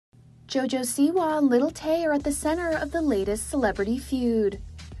JoJo Siwa and Lil Tay are at the center of the latest celebrity feud.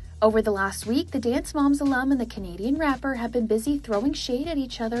 Over the last week, the Dance Moms alum and the Canadian rapper have been busy throwing shade at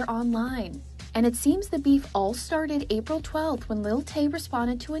each other online. And it seems the beef all started April 12th when Lil Tay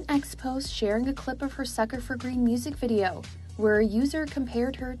responded to an X post sharing a clip of her Sucker for Green music video, where a user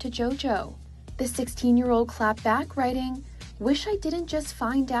compared her to JoJo. The 16-year-old clapped back, writing, "Wish I didn't just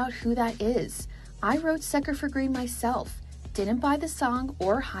find out who that is. I wrote Sucker for Green myself. Didn't buy the song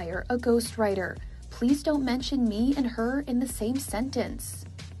or hire a ghostwriter. Please don't mention me and her in the same sentence."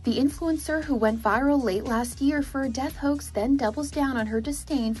 The influencer, who went viral late last year for a death hoax, then doubles down on her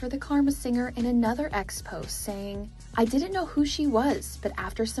disdain for the Karma singer in another X post, saying, "I didn't know who she was, but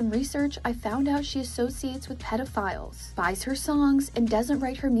after some research, I found out she associates with pedophiles, buys her songs, and doesn't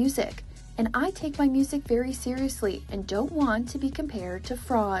write her music. And I take my music very seriously and don't want to be compared to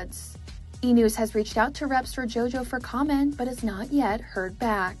frauds." E! News has reached out to reps for JoJo for comment, but has not yet heard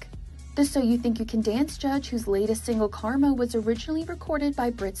back. The So You Think You Can Dance judge, whose latest single Karma was originally recorded by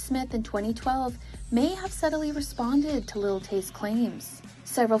Britt Smith in 2012, may have subtly responded to Lil Tay's claims.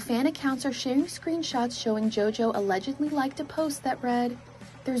 Several fan accounts are sharing screenshots showing JoJo allegedly liked a post that read,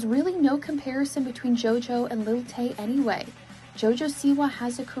 "There's really no comparison between JoJo and Lil Tay anyway. JoJo Siwa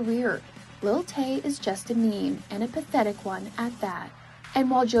has a career. Lil Tay is just a meme, and a pathetic one at that." And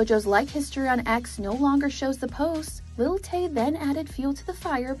while JoJo's like history on X no longer shows the post, Lil Tay then added fuel to the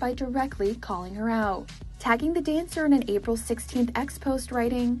fire by directly calling her out, tagging the dancer in an April 16th X post,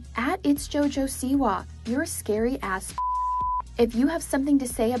 writing, "It's JoJo Siwa, you're a scary ass. If you have something to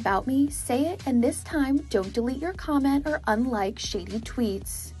say about me, say it, and this time don't delete your comment or unlike shady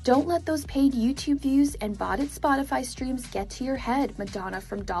tweets. Don't let those paid YouTube views and botted Spotify streams get to your head, Madonna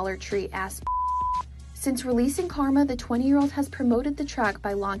from Dollar Tree ass." Since releasing Karma, the 20-year-old has promoted the track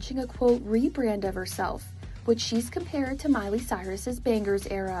by launching a quote rebrand of herself, which she's compared to Miley Cyrus's Bangers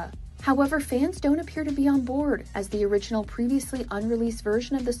era. However, fans don't appear to be on board, as the original previously unreleased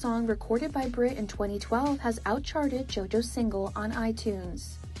version of the song recorded by Britt in 2012 has outcharted JoJo's single on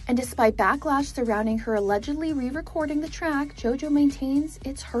iTunes. And despite backlash surrounding her allegedly re-recording the track, JoJo maintains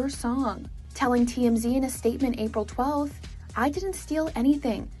it's her song, telling TMZ in a statement April 12th, "I didn't steal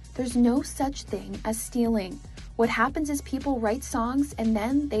anything. There's no such thing as stealing. What happens is people write songs and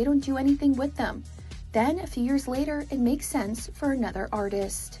then they don't do anything with them. Then, a few years later, it makes sense for another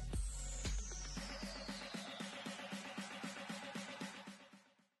artist."